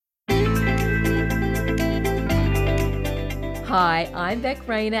Hi, I'm Beck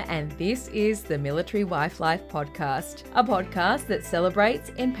Rayner, and this is the Military Wife Life Podcast, a podcast that celebrates,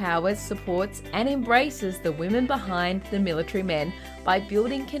 empowers, supports, and embraces the women behind the military men by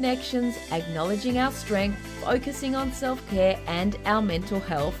building connections, acknowledging our strength, focusing on self-care and our mental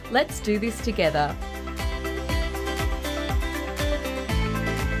health. Let's do this together.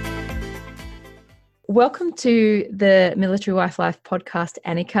 Welcome to the Military Wife Life Podcast,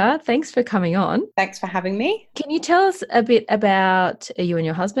 Annika. Thanks for coming on. Thanks for having me. Can you tell us a bit about you and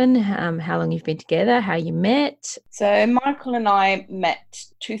your husband, how long you've been together, how you met? So Michael and I met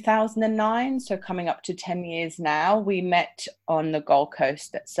 2009, so coming up to 10 years now. We met on the Gold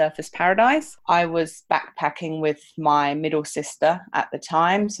Coast at Surfers Paradise. I was backpacking with my middle sister at the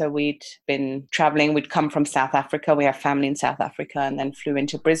time, so we'd been traveling. We'd come from South Africa. We have family in South Africa, and then flew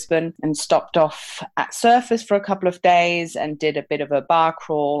into Brisbane and stopped off at Surfers for a couple of days and did a bit of a bar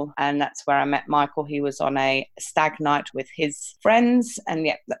crawl, and that's where I met Michael. He was on a stag night with his friends, and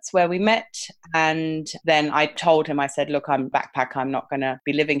yeah, that's where we met. And then I told him, I said, look, I'm a backpacker. I'm not going to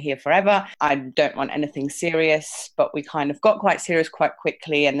be living here forever. I don't want anything serious. But we kind of got quite serious quite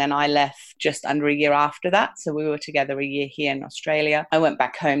quickly, and then I left just under a year after that. So we were together a year here in Australia. I went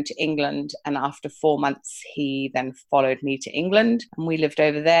back home to England, and after 4 months he then followed me to England, and we lived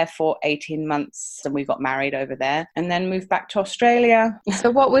over there for 18 months, and we got married over there and then moved back to Australia.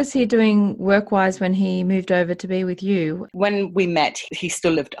 So what was he doing work-wise when he moved over to be with you? When we met, he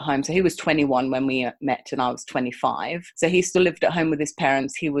still lived at home. So he was 21 when we met and I was 25. So he still lived at home with his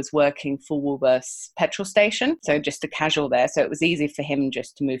parents. He was working for Woolworths petrol station, so just a casual there. So it was easy for him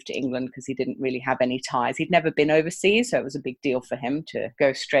just to move to England because he didn't really have any ties. He'd never been overseas, so it was a big deal for him to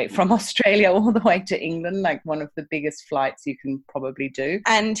go straight from Australia all the way to England, like one of the biggest flights you can probably do.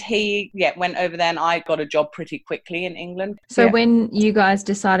 And he went over there, and I got a job pretty quickly in England. So when you guys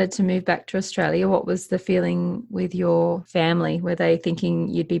decided to move back to Australia, what was the feeling with your family? Were they thinking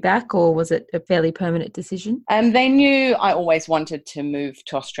you'd be back, or was it a fairly permanent decision? They knew I always wanted to move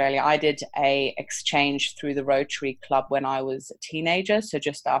to Australia. I did a exchange through the Rotary Club when I was a teenager. So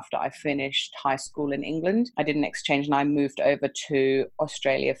just after I finished high school in England, I did an exchange and I moved over to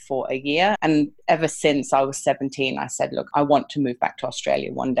Australia for a year. And ever since I was 17, I said, look, I want to move back to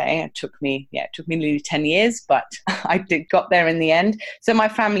Australia one day. It took me nearly 10 years, but I got there in the end. So my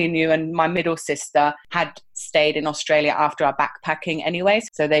family knew, and my middle sister had stayed in Australia after our backpacking anyway.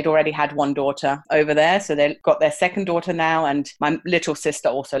 So they'd already had one daughter over there. So they got their second daughter now. And my little sister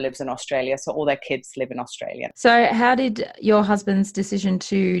also lives in Australia. So all their kids live in Australia. So how did your husband's decision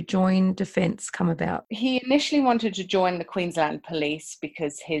to join Defence come about? He initially wanted to join the Queensland Police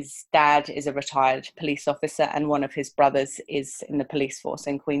because his dad is a retired police officer and one of his brothers is in the police force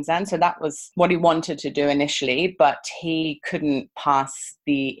in Queensland. So that was what he wanted to do initially, but he couldn't pass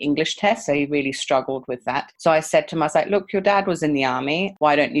the English test. So he really struggled with that. So I said to him, I was like, look, your dad was in the army.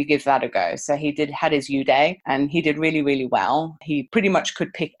 Why don't you give that a go? So he had his U Day and he did really, really well. He pretty much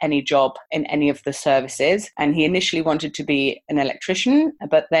could pick any job in any of the services. And he initially wanted to be an electrician,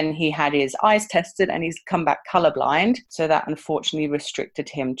 but then he had his eyes tested and he's come back colorblind. So that unfortunately restricted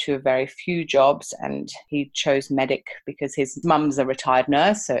him to a very few jobs. And he chose medic because his mum's a retired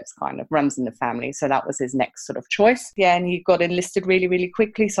nurse. So it's kind of runs in the family. So that was his next sort of choice. Yeah. And he got enlisted really, really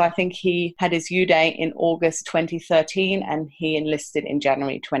quickly. So I think he had his U Day in August 2013 and he enlisted in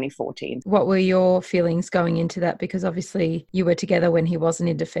January 2014. What were your feelings going into that? Because obviously you were together when he wasn't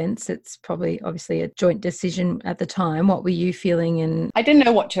in Defence. It's probably obviously a joint decision at the time. What were you feeling? And I didn't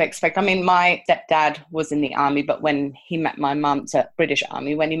know what to expect. I mean, my stepdad was in the army, but when he met my mum, so British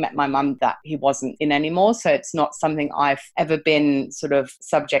Army, when he met my mum, that he wasn't in anymore. So it's not something I've ever been sort of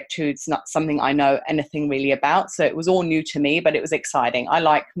subject to. It's not something I know anything really about. So it was all new to me, but it was exciting. I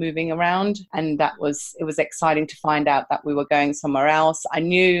like moving around, and it was exciting to find out that we were going somewhere else. I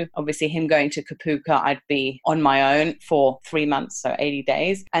knew obviously him going to Kapooka, I'd be on my own for 3 months, so 80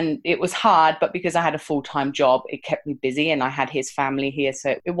 days. And it was hard, but because I had a full-time job, it kept me busy and I had his family here.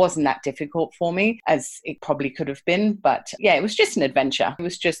 So it wasn't that difficult for me as it probably could have been. But yeah, it was just an adventure. It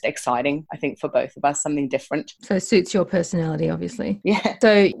was just exciting, I think, for both of us, something different. So it suits your personality, obviously. Yeah.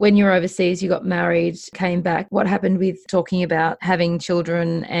 So when you were overseas, you got married, came back. What happened with talking about having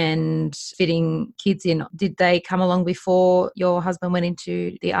children and fitting kids in? Did they come along before your husband went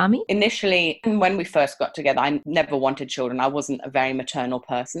into the army? Initially, when we first got together, I never wanted children. I wasn't a very maternal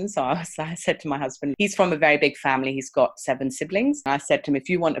person. So I said to my husband, he's from a very big family. He's got 7 siblings. And I said to him, if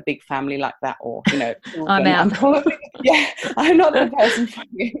you want a big family like that, or, I'm out. I'm not the person for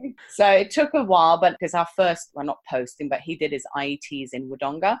you. So it took a while, but because not posting, but he did his IETs in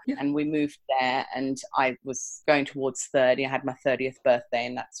Wodonga and we moved there and I was going towards 30. I had my 30th birthday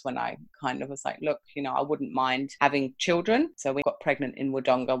and that's when I kind of was like, look, I wouldn't mind having children. So we got pregnant in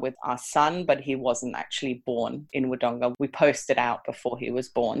Wodonga with our son, but he wasn't actually born in Wodonga. We posted out before he was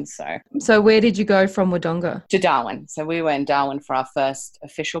born. So where did you go from Wodonga? To Darwin. So we were in Darwin for our first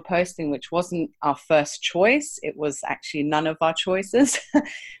official posting, which wasn't our first choice. It was actually none of our choices.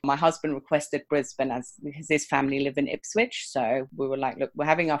 My husband requested Brisbane because his family live in Ipswich. So we were like, look, we're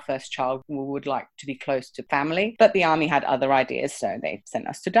having our first child. We would like to be close to family. But the army had other ideas. So they sent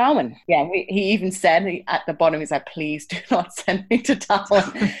us to Darwin. Yeah, he even said at the bottom, he's like, please do not send me to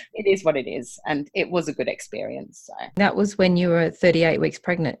Darwin. It is what it is. And it was a good experience. So. That was when you were 38 weeks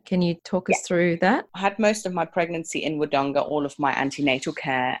pregnant. Can you talk us through that? I had most of my pregnancy in Wodonga, all of my antenatal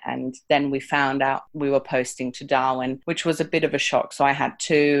care. And then we found out we were posting to Darwin, which was a bit of a shock. So I had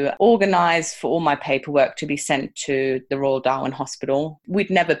to organise for all my paperwork to be sent to the Royal Darwin Hospital. We'd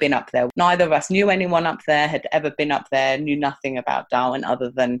never been up there. Neither of us knew anyone up there, had ever been up there, knew nothing about Darwin other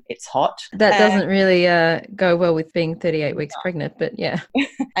than it's hot. That doesn't really go well with being 38 weeks pregnant, but yeah.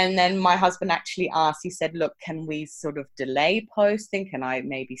 And then my husband actually asked, he said, look, can we sort of delay posting? Can I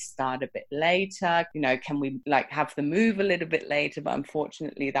maybe start a bit later? Can we have the move a little bit later? But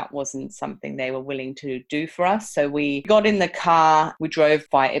unfortunately, that wasn't something they were willing to do for us. So we got in the car, we drove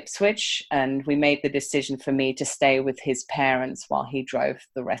by Ipswich, and we made the decision for me to stay with his parents while he drove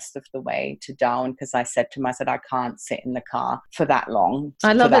the rest of the way to Darwin, because I said to him, I can't sit in the car for that long.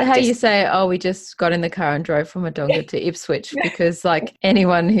 I love it how you say, we just got in the car and drove from Wodonga to Ipswich, because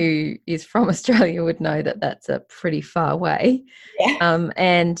anyone who is from Australia would know that that's a pretty far way.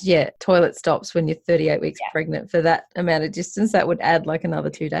 Yeah. Toilet stops when you're 38 weeks pregnant for that amount of distance, that would add another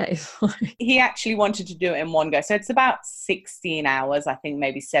 2 days. He actually wanted to do it in one go. So it's about 16 hours, I think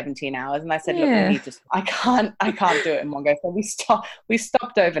maybe 17 hours. And I said, look, we need to, I can't do it in one go. So we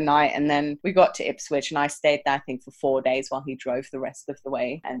stopped overnight, and then we got to Ipswich, and I stayed there, I think, for 4 days while he drove the rest of the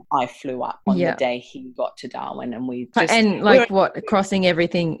way. And I flew up on the day he got to Darwin, and we just... And crossing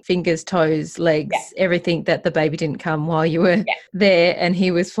everything, fingers, toes, legs, everything, that the baby didn't come while you were there and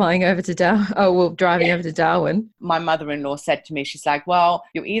he was flying over to driving over to Darwin. My mother-in-law said to me, she's like, well,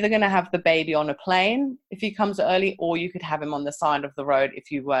 you're either going to have the baby on a plane if he comes early, or you could have him on the side of the road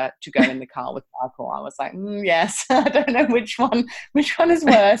if you were to go in the car with Michael. I was like, yes, I don't know which one is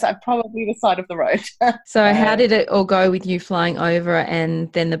worse. I'd probably the side of the road. So how did it all go with you flying over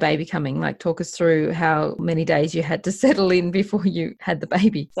and then the baby coming? Talk us through how many days you had to settle in before you had the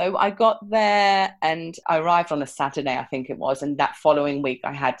baby. So I got there and I arrived on a Saturday, I think it was. And that following week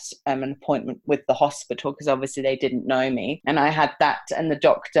I had an appointment with the hospital, because obviously they didn't know me. And I had that, and the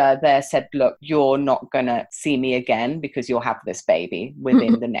doctor there said, look, you're not going to see me again because you'll have this baby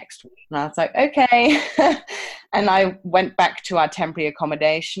within the next week. And I was like, okay. And I went back to our temporary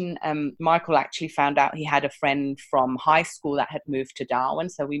accommodation. Michael actually found out he had a friend from high school that had moved to Darwin.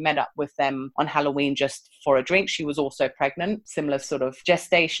 So we met up with them on Halloween just for a drink. She was also pregnant, similar sort of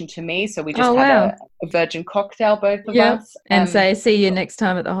gestation to me. So we just had a virgin cocktail, both of us. And say, see you next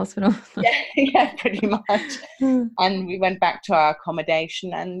time at the hospital. yeah, pretty much. And we went back to our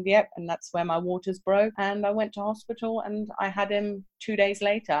accommodation, and that's where my waters broke. And I went to hospital, and I had him 2 days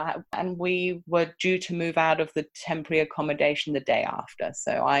later. And we were due to move out of the temporary accommodation the day after.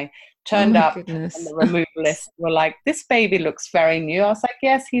 So I turned up, and the removalists were like, this baby looks very new. I was like,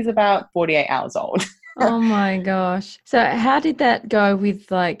 yes, he's about 48 hours old. Oh my gosh. So how did that go with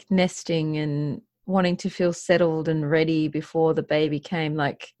nesting and wanting to feel settled and ready before the baby came?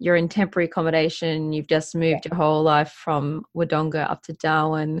 You're in temporary accommodation, you've just moved your whole life from Wodonga up to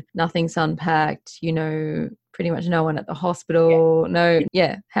Darwin, nothing's unpacked, pretty much no one at the hospital.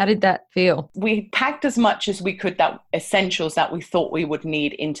 How did that feel? We packed as much as we could, that essentials that we thought we would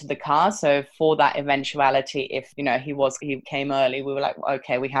need, into the car. So for that eventuality, if he came early, we were like,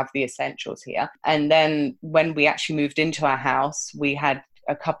 okay, we have the essentials here. And then when we actually moved into our house, we had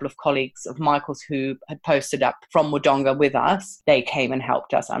a couple of colleagues of Michael's who had posted up from Wodonga with us. They came and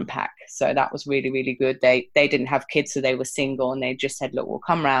helped us unpack. So that was really, really good. They didn't have kids, so they were single, and they just said, look, we'll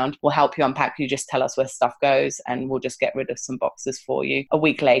come round, we'll help you unpack. You just tell us where stuff goes and we'll just get rid of some boxes for you. A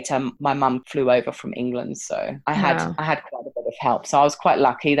week later, my mum flew over from England. So I had quite a bit of help. So I was quite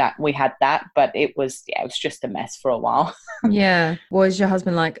lucky that we had that, but it was just a mess for a while. Yeah. Was your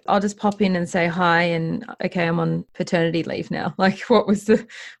husband like, I'll just pop in and say hi and okay, I'm on paternity leave now? What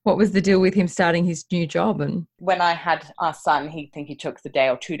was the deal with him starting his new job? And when I had our son, he took the day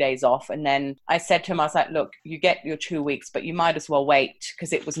or 2 days off off. And then I said to him, I was like, look, you get your 2 weeks, but you might as well wait,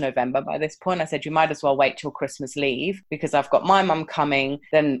 because it was November by this point. I said, you might as well wait till Christmas leave, because I've got my mum coming,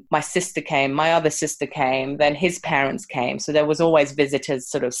 then my sister came, my other sister came, then his parents came. So there was always visitors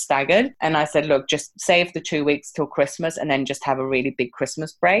sort of staggered. And I said, look, just save the 2 weeks till Christmas and then just have a really big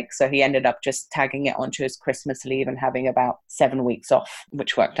Christmas break. So he ended up just tagging it onto his Christmas leave and having about 7 weeks off,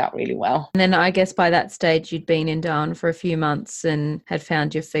 which worked out really well. And then I guess by that stage you'd been in Darwin for a few months and had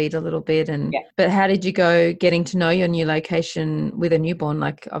found your feet a little bit. And But how did you go getting to know your new location with a newborn?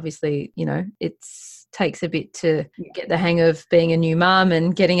 Like, obviously, you know, takes a bit to get the hang of being a new mum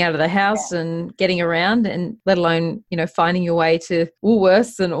and getting out of the house and getting around, and let alone, you know, finding your way to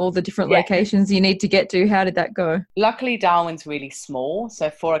Woolworths and all the different locations you need to get to. How did that go? Luckily, Darwin's really small. So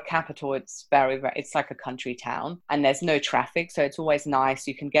for a capital, it's it's like a country town, and there's no traffic. So it's always nice.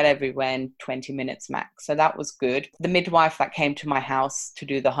 You can get everywhere in 20 minutes max. So that was good. The midwife that came to my house to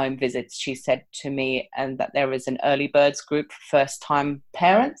do the home visits, she said to me that there is an early birds group for first time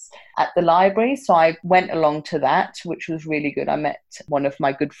parents at the library. So I went along to that, which was really good. I met one of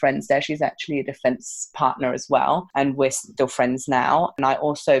my good friends there. She's actually a defence partner as well, and we're still friends now. And I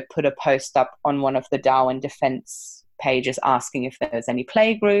also put a post up on one of the Darwin Defence pages asking if there was any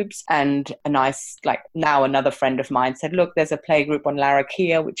play groups, and now another friend of mine said, look, there's a play group on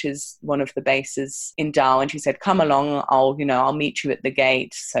Larrakia, which is one of the bases in Darwin. She said, come along, I'll meet you at the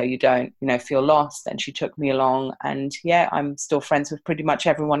gate so you don't feel lost. And she took me along, and I'm still friends with pretty much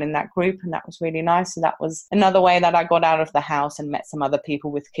everyone in that group, and that was really nice. So that was another way that I got out of the house and met some other people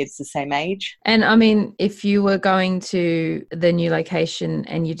with kids the same age. And I mean, if you were going to the new location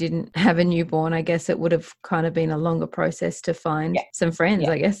and you didn't have a newborn, I guess it would have kind of been a longer process to find some friends,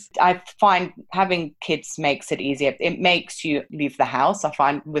 I guess. I find having kids makes it easier. It makes you leave the house. I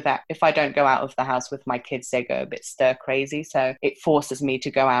find with that, if I don't go out of the house with my kids, they go a bit stir crazy. So it forces me to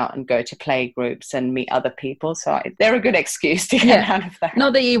go out and go to play groups and meet other people. So they're a good excuse to get out of the house.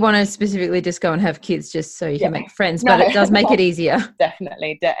 Not that you want to specifically just go and have kids just so you can make friends, but it does make it easier.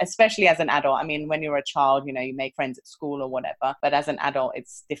 Definitely. Especially as an adult. I mean, when you're a child, you make friends at school or whatever. But as an adult,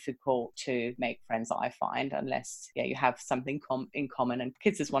 it's difficult to make friends, I find, unless you have something in common, and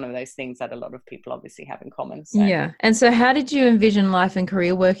kids is one of those things that a lot of people obviously have in common. So. Yeah. And so how did you envision life and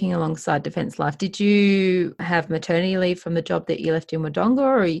career working alongside Defence Life? Did you have maternity leave from the job that you left in Wodonga,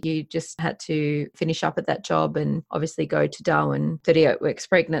 or you just had to finish up at that job and obviously go to Darwin 38 weeks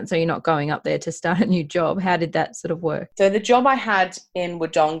pregnant, so you're not going up there to start a new job? How did that sort of work? So the job I had in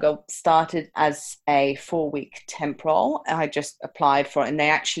Wodonga started as a 4-week temp role. I just applied for it, and they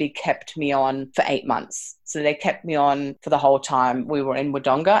actually kept me on for 8 months. So they kept me on for the whole time we were in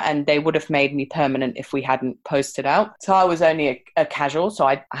Wodonga, and they would have made me permanent if we hadn't posted out. So I was only a casual, so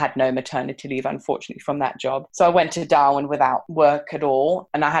I had no maternity leave, unfortunately, from that job. So I went to Darwin without work at all,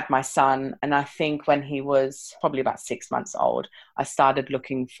 and I had my son. And I think when he was probably about 6 months old, I started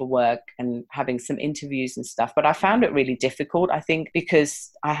looking for work and having some interviews and stuff. But I found it really difficult, I think, because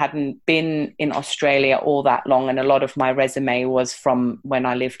I hadn't been in Australia all that long, and a lot of my resume was from when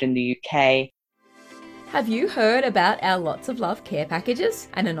I lived in the UK. Have you heard about our Lots of Love care packages?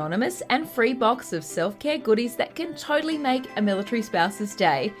 An anonymous and free box of self-care goodies that can totally make a military spouse's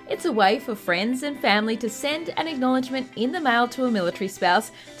day. It's a way for friends and family to send an acknowledgement in the mail to a military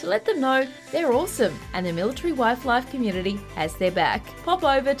spouse to let them know they're awesome and the Military Wife Life community has their back. Pop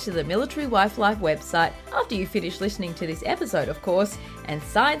over to the Military Wife Life website after you finish listening to this episode, of course, and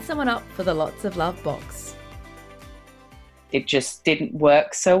sign someone up for the Lots of Love box. It just didn't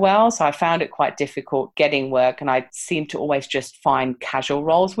work so well. So I found it quite difficult getting work, and I seemed to always just find casual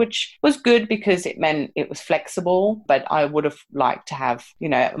roles, which was good because it meant it was flexible, but I would have liked to have,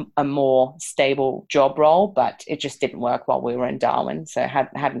 a more stable job role, but it just didn't work while we were in Darwin. So it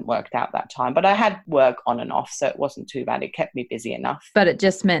hadn't worked out that time, but I had work on and off, so it wasn't too bad. It kept me busy enough. But it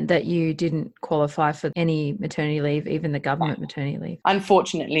just meant that you didn't qualify for any maternity leave, even the government maternity leave?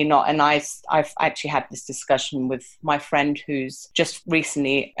 Unfortunately not. And I've actually had this discussion with my friend who's just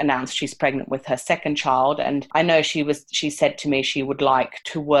recently announced she's pregnant with her second child. And I know she said to me she would like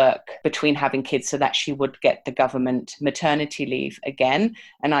to work between having kids so that she would get the government maternity leave again.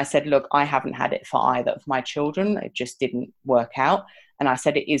 And I said, look, I haven't had it for either of my children. It just didn't work out. And I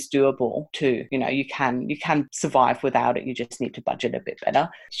said, it is doable too. You can survive without it. You just need to budget a bit better.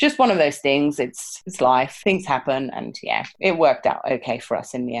 It's just one of those things. It's life. Things happen. And it worked out okay for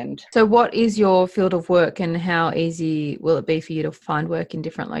us in the end. So what is your field of work, and how easy will it be for you to find work in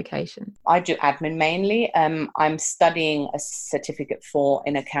different locations? I do admin mainly. I'm studying a certificate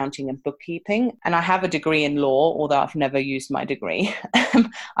in accounting and bookkeeping. And I have a degree in law, although I've never used my degree.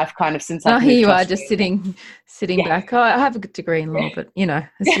 I've kind of, since I've here you are, just sitting back. I have a degree in law, but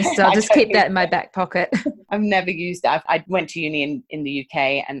it's just, I'll just keep that in my back pocket. I've never used it. I went to uni in the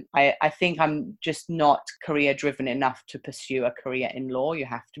UK, and I think I'm just not career driven enough to pursue a career in law. You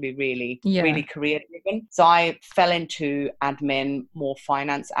have to be really career driven. So I fell into admin, more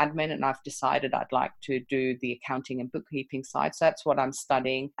finance admin, and I've decided I'd like to do the accounting and bookkeeping side. So that's what I'm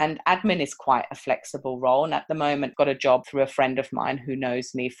studying. And admin is quite a flexible role. And at the moment, got a job through a friend of mine who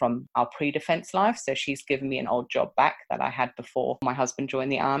knows me from our pre-defense life. So she's given me an old job back that I had before my husband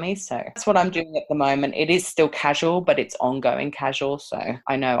joined the army. So that's what I'm doing at the moment. It is still casual, but it's ongoing casual. So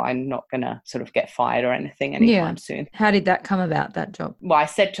I know I'm not going to sort of get fired or anything anytime soon. How did that come about, that job? Well, I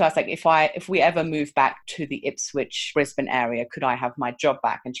said to us, like, if we ever move back to the Ipswich, Brisbane area, could I have my job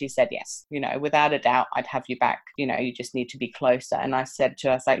back? And she said, yes, without a doubt, I'd have you back. You just need to be closer. And I said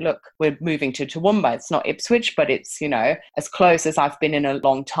to us, like, look, we're moving to Toowoomba. It's not Ipswich, but it's, as close as I've been in a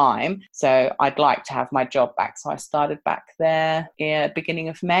long time. So I'd like to have my job back. So I started back there beginning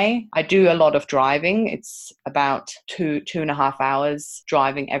of May. I do a lot of driving. It's about 2.5 hours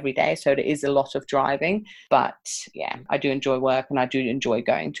driving every day. So it is a lot of driving. But yeah, I do enjoy work, and I do enjoy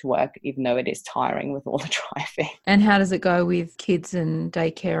going to work, even though it is tiring with all the driving. And how does it go with kids and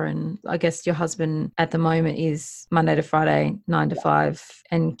daycare? And I guess your husband at the moment is Monday to Friday, 9 to 5,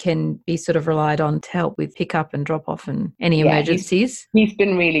 and can be sort of relied on to help with pick up and drop off and any emergencies. He's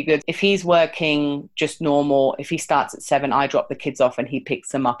been really good. If he's working just normal, if he starts at 7, I drop the kids off and he picks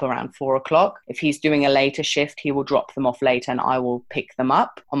them up around 4 o'clock. If he's doing a later shift, he will drop them off later and I will pick them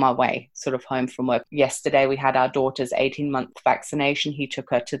up on my way sort of home from work. Yesterday we had our daughter's 18-month vaccination. He took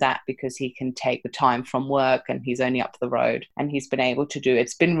her to that because he can take the time from work and he's only up the road, and he's been able to do it.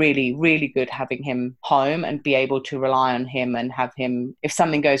 It's been really, really good having him home and be able to rely on him and have him, if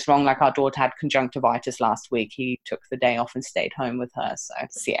something goes wrong, like our daughter had conjunctivitis last week, he took the day off and stayed home with her. So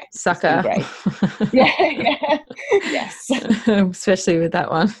yeah, sucker. Great. yeah. Yes. Especially with that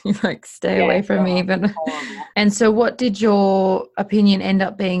one. You're like, stay away from me. But and so what did your opinion end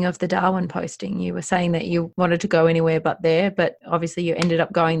up being of the Darwin posting? You were saying that you wanted to go anywhere but there, but obviously you ended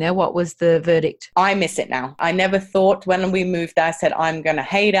up going there. What was the verdict? I miss it now. I never thought when we moved there, I said, I'm going to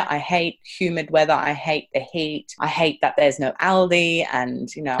hate it. I hate humid weather. I hate the heat. I hate that there's no Aldi and,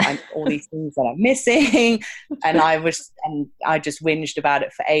 all these things that I'm missing. And I just whinged about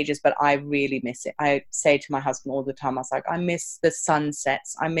it for ages, but I really miss it. I say to my husband all the time, I was like, I miss the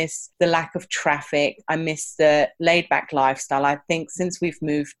sunsets. I miss the lack of traffic. I miss the laid back lifestyle. I think since we've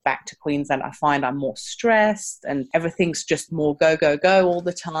moved back to Queensland, I find I'm more stressed and everything's just more go, go, go all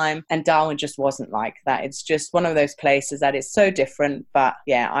the time. And Darwin just wasn't like that. It's just one of those places that is so different. But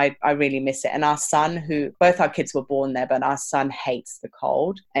yeah, I really miss it. And our son, who both our kids were born there, but our son hates the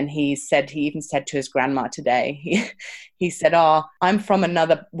cold. And he even said to his grandma today, he said, oh, I'm from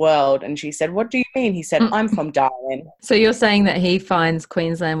another world. And she said, what do you mean? He said, I'm from Darwin. So you're saying that he finds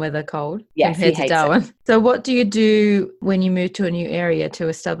Queensland weather cold compared to Darwin? It. So what do you do when you move to a new area to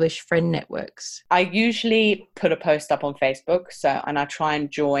establish friend networks? I usually put a post up on Facebook, and I try and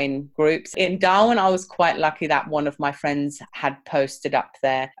join groups. In Darwin, I was quite lucky that one of my friends had posted up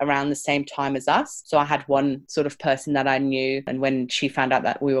there around the same time as us. So I had one sort of person that I knew, and when she found out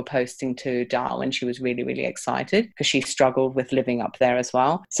that we were posting to Darwin, she was really, really excited because she struggled with living up there as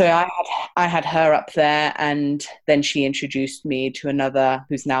well. So I had her up there, and then she introduced me to another,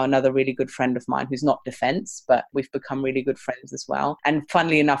 who's now another really good friend of mine, who's not defence, but we've become really good friends as well. And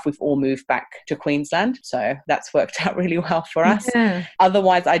funnily enough, we've all moved back to Queensland. So that's worked out really well for us. Yeah.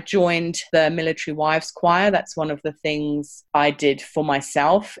 Otherwise, I joined the Military Wives Choir. That's one of the things I did for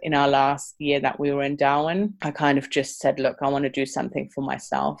myself in our last year that we were in Darwin. I kind of just said, look, I want to do something for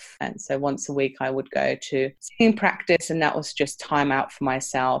myself. And so once a week I would go to singing practice, and that was just time out for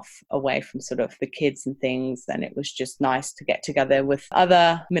myself away from sort of the kids and things. And it was just nice to get together with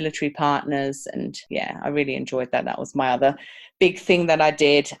other military partners. And yeah, I really enjoyed that. That was my other big thing that I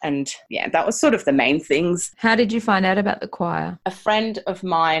did. And yeah, that was sort of the main things. How did you find out about the choir? A friend of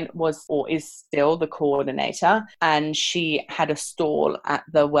mine was, or is still, the coordinator, and she had a stall at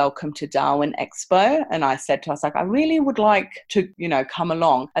the Welcome to Darwin Expo. And I said to her, I really would like to, come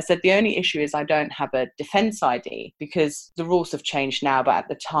along. I said, the only issue is I don't have a defence ID, because the rules have changed now, but at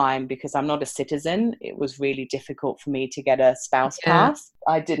the time, because I'm not a citizen, it was really difficult for me to get a spouse pass.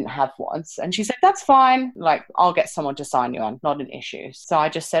 I didn't have one. And she said, that's fine. Like, I'll get someone to sign you on. Not an issue. So I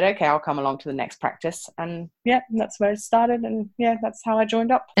just said, okay, I'll come along to the next practice. And yeah, that's where it started. And yeah, that's how I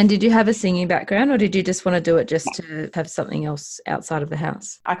joined up. And did you have a singing background, or did you just want to do it just to have something else outside of the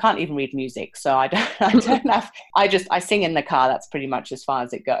house? I can't even read music. So I don't have, I sing in the car. That's pretty much as far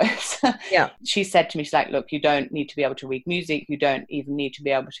as it goes. Yeah. She said to me, she's like, look, you don't need to be able to read music. You don't even need to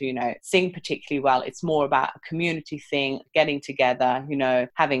be able to, sing particularly well. It's more about a community thing, getting together,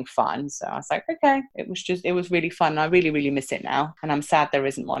 having fun. So I was like, okay, it was really fun. I really, really miss it now. And I'm sad there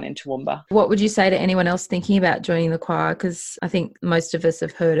isn't one in Toowoomba. What would you say to anyone else thinking about joining the choir? Because I think most of us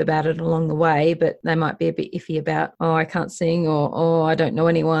have heard about it along the way, but they might be a bit iffy about, oh, I can't sing, or, oh, I don't know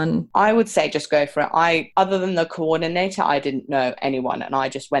anyone. I would say just go for it. Other than the coordinator, I didn't know anyone, and I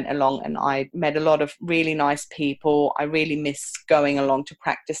just went along and I met a lot of really nice people. I really miss going along to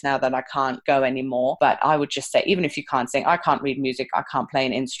practice now that I can't go anymore. But I would just say, even if you can't sing, I can't read music, I can't play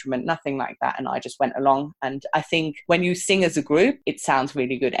an instrument, nothing like that. And I just went along. And I think when you sing as a group, it sounds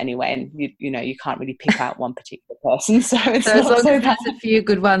really good anyway. And you can't really pick out one particular person. So it's so as long as bad. there's a few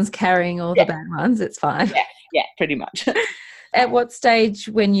good ones carrying all the bad ones, it's fine. Yeah, pretty much. At what stage,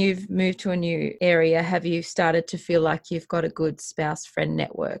 when you've moved to a new area, have you started to feel like you've got a good spouse friend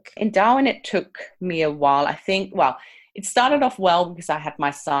network? In Darwin, it took me a while. I think, it started off well because I had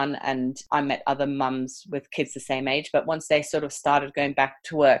my son and I met other mums with kids the same age. But once they sort of started going back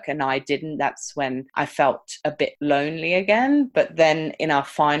to work and I didn't, that's when I felt a bit lonely again. But then in our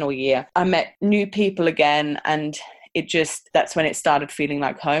final year, I met new people again, and that's when it started feeling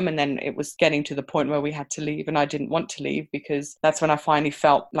like home. And then it was getting to the point where we had to leave, and I didn't want to leave because that's when I finally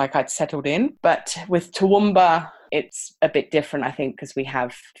felt like I'd settled in. But with Toowoomba, it's a bit different, I think, because we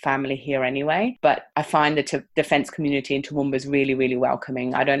have family here anyway. But I find the defence community in Toowoomba is really, really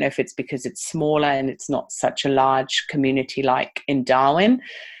welcoming. I don't know if it's because it's smaller and it's not such a large community like in Darwin.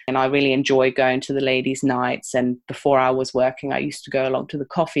 And I really enjoy going to the ladies' nights. And before I was working, I used to go along to the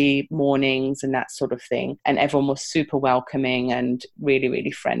coffee mornings and that sort of thing. And everyone was super welcoming and really,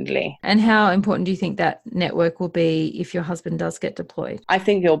 really friendly. And how important do you think that network will be if your husband does get deployed? I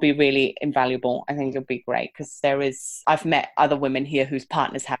think it'll be really invaluable. I think it'll be great because I've met other women here whose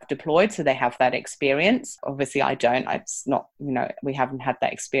partners have deployed, so they have that experience. Obviously, I don't. It's not, we haven't had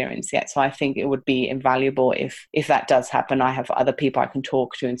that experience yet. So I think it would be invaluable if that does happen. I have other people I can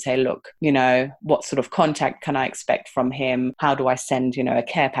talk to and say, look, what sort of contact can I expect from him? How do I send, a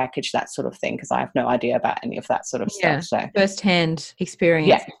care package, that sort of thing? Because I have no idea about any of that sort of stuff. So first-hand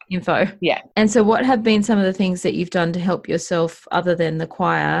experience info. Yeah. And so what have been some of the things that you've done to help yourself, other than the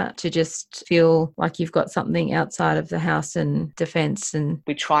choir, to just feel like you've got something outside of the house and defence? And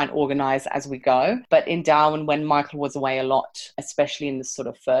we try and organise as we go. But in Darwin, when Michael was away a lot, especially in the sort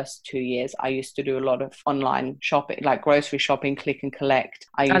of first 2 years, I used to do a lot of online shopping, like grocery shopping, click and collect.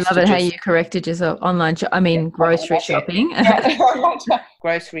 I love it how you corrected yourself. Grocery shopping.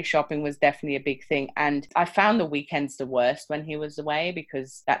 Grocery shopping was definitely a big thing. And I found the weekends the worst when he was away,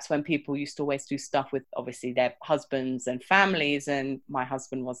 because that's when people used to always do stuff with obviously their husbands and families, and my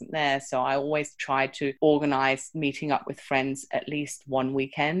husband wasn't there. So I always tried to organise meeting up with friends at least one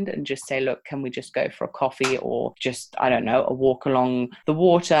weekend and just say, look, can we just go for a coffee or just, I don't know, a walk along the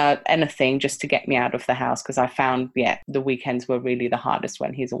water, anything just to get me out of the house. Because I found, the weekends were really the hardest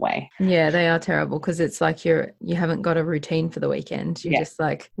when he's away. Yeah, they are terrible because it's like you haven't got a routine for the weekend. You're just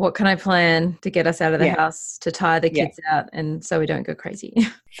like, what can I plan to get us out of the house, to tire the kids out, and so we don't go crazy?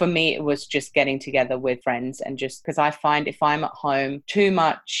 For me, it was just getting together with friends, and just because I find if I'm at home too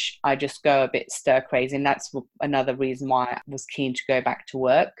much, I just go a bit stir crazy. And that's another reason why I was keen to go back to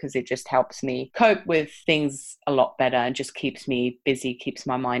work, because it just helps me cope with things a lot better and just keeps me busy, keeps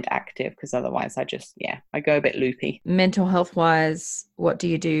my mind active, because otherwise I go a bit loopy. Mental health wise, what do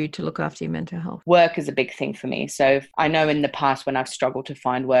you do to look after your mental health? Work is a big thing for me. So I know in the past when I've struggled to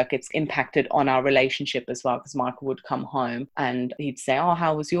find work, it's impacted on our relationship as well, because Michael would come home and he'd say, oh,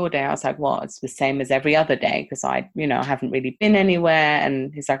 how was your day? I was like, well, it's the same as every other day, because I haven't really been anywhere.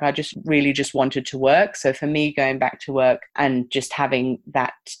 And he's like, I just really just wanted to work. So for me, going back to work and just having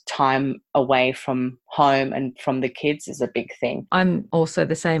that time away from home and from the kids is a big thing. I'm also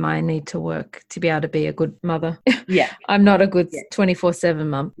the same. I need to work to be able to be a good mother. Yeah. I'm not a good 24/7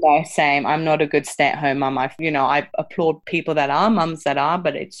 mum. No, same. I'm not a good stay-at-home mum. I applaud people that are mums that are,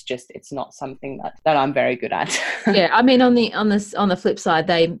 but it's not something that I'm very good at. Yeah, I mean, on the flip side,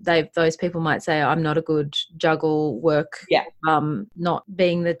 those people might say I'm not a good juggle work mum, not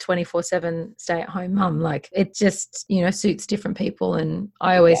being the 24/7 stay-at-home mum. Like, it just suits different people. And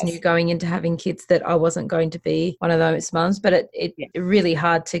I always knew going into having kids that I wasn't going to be one of those mums. But it's really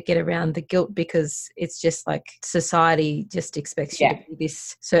hard to get around the guilt, because it's just like society just expects you to be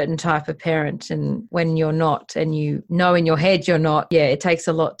this certain type of parent, and when you're not, and you know in your head you're not, it takes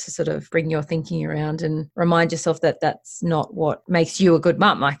a lot to sort of bring your thinking around and remind yourself that that's not what makes you a good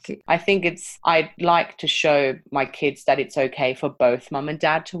mum. Like, I think I'd like to show my kids that it's okay for both mum and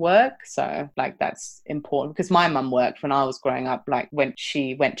dad to work. So like that's important, because my mum worked when I was growing up. Like when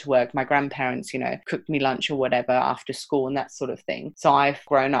she went to work, my grandparents, cooked me lunch or whatever after school and that sort of thing. So I've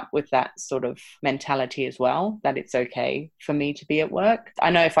grown up with that sort of mentality as well, that it's okay for me to be at work. I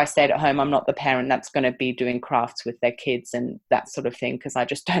know if I stayed at home, I'm not the parent that's going to be doing crafts with their kids and that sort of thing, because I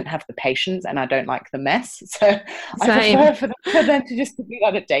just don't have the patience and I don't like the mess. So I prefer for them to just do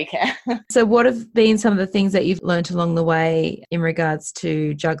that at daycare. So what have been some of the things that you've learned along the way in regards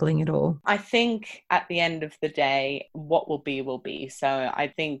to juggling it all? I think at the end of the day, what will be will be. So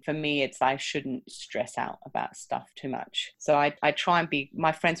I think for me, I shouldn't stress out about stuff too much. So I try and be,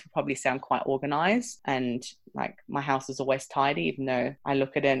 my friends will probably say I'm quite organized, and like my house is always tidy, even though I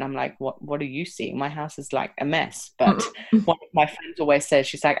look at it and I'm like, what are you seeing? My house is like a mess. But one of my friends always says,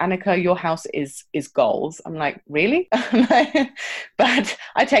 she's like, Annika, your house is goals. I'm like, really? But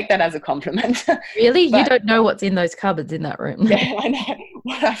I take that as a compliment. Really? You don't know what's in those cupboards in that room. Yeah, I know.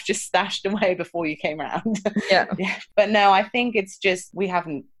 What I've just stashed away before you came around. Yeah. But no, I think it's just, we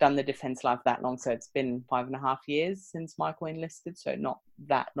haven't done the Defence Life that long. So it's been 5.5 years since Michael enlisted. So not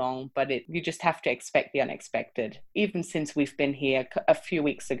that long, but you just have to expect the unexpected. Even since we've been here, a few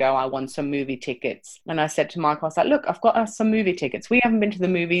weeks ago, I won some movie tickets. And I said to Michael, I was like, look, I've got us some movie tickets. We haven't been to the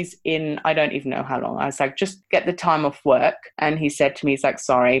movies in, I don't even know how long. I was like, just get the time off work. And he said to me, he's like,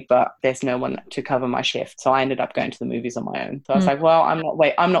 sorry, but there's no one to cover my shift. So I ended up going to the movies on my own. So I was like, well,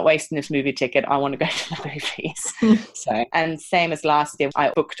 I'm not wasting this movie ticket. I want to go to the movies. So, and same as last year,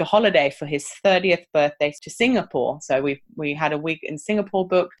 I booked a holiday for his 30th birthday to Singapore. So we had a week in Singapore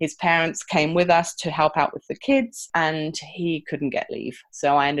booked. His parents came with us to help out with the kids, and he couldn't get leave.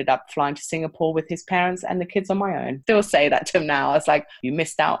 So I ended up flying to Singapore with his parents and the kids on my own. Still say that to him now. I was like, you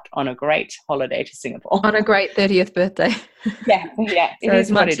missed out on a great holiday to Singapore. On a great 30th birthday. Yeah. So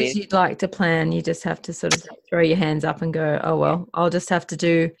as much as you'd like to plan, you just have to sort of throw your hands up and go, oh, well, I'll just have to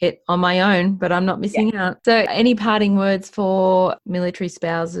do it on my own, but I'm not missing out. So any parting words for military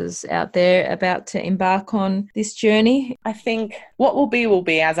spouses out there about to embark on this journey? I think what will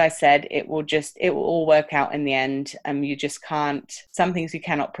be, as I said, it will all work out in the end. You just can't, some things you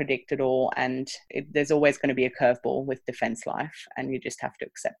cannot predict at all. And there's always going to be a curveball with Defence Life, and you just have to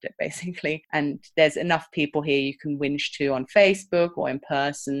accept it basically. And there's enough people here you can whinge to on Facebook or in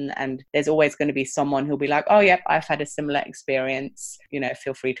person. And there's always going to be someone who'll be like, oh, yep, I've had a similar experience.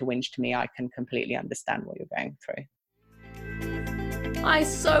 Feel free to whinge to me. I can completely understand what you're going through. I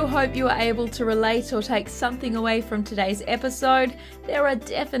so hope you are able to relate or take something away from today's episode. There are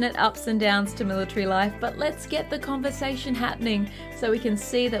definite ups and downs to military life, but let's get the conversation happening so we can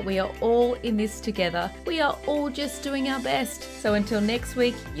see that we are all in this together. We are all just doing our best. So until next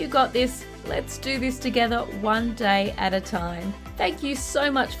week, you got this. Let's do this together, one day at a time. Thank you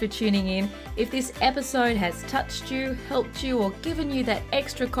so much for tuning in. If this episode has touched you, helped you, or given you that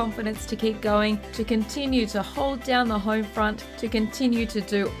extra confidence to keep going, to continue to hold down the home front, to continue to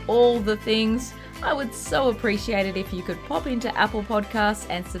do all the things, I would so appreciate it if you could pop into Apple Podcasts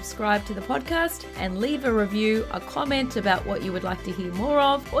and subscribe to the podcast and leave a review, a comment about what you would like to hear more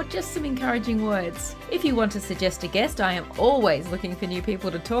of, or just some encouraging words. If you want to suggest a guest, I am always looking for new people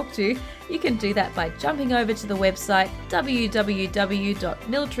to talk to. You can do that by jumping over to the website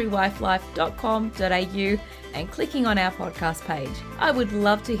www.militaryWifeLife.com.au and clicking on our podcast page. I would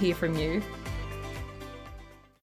love to hear from you.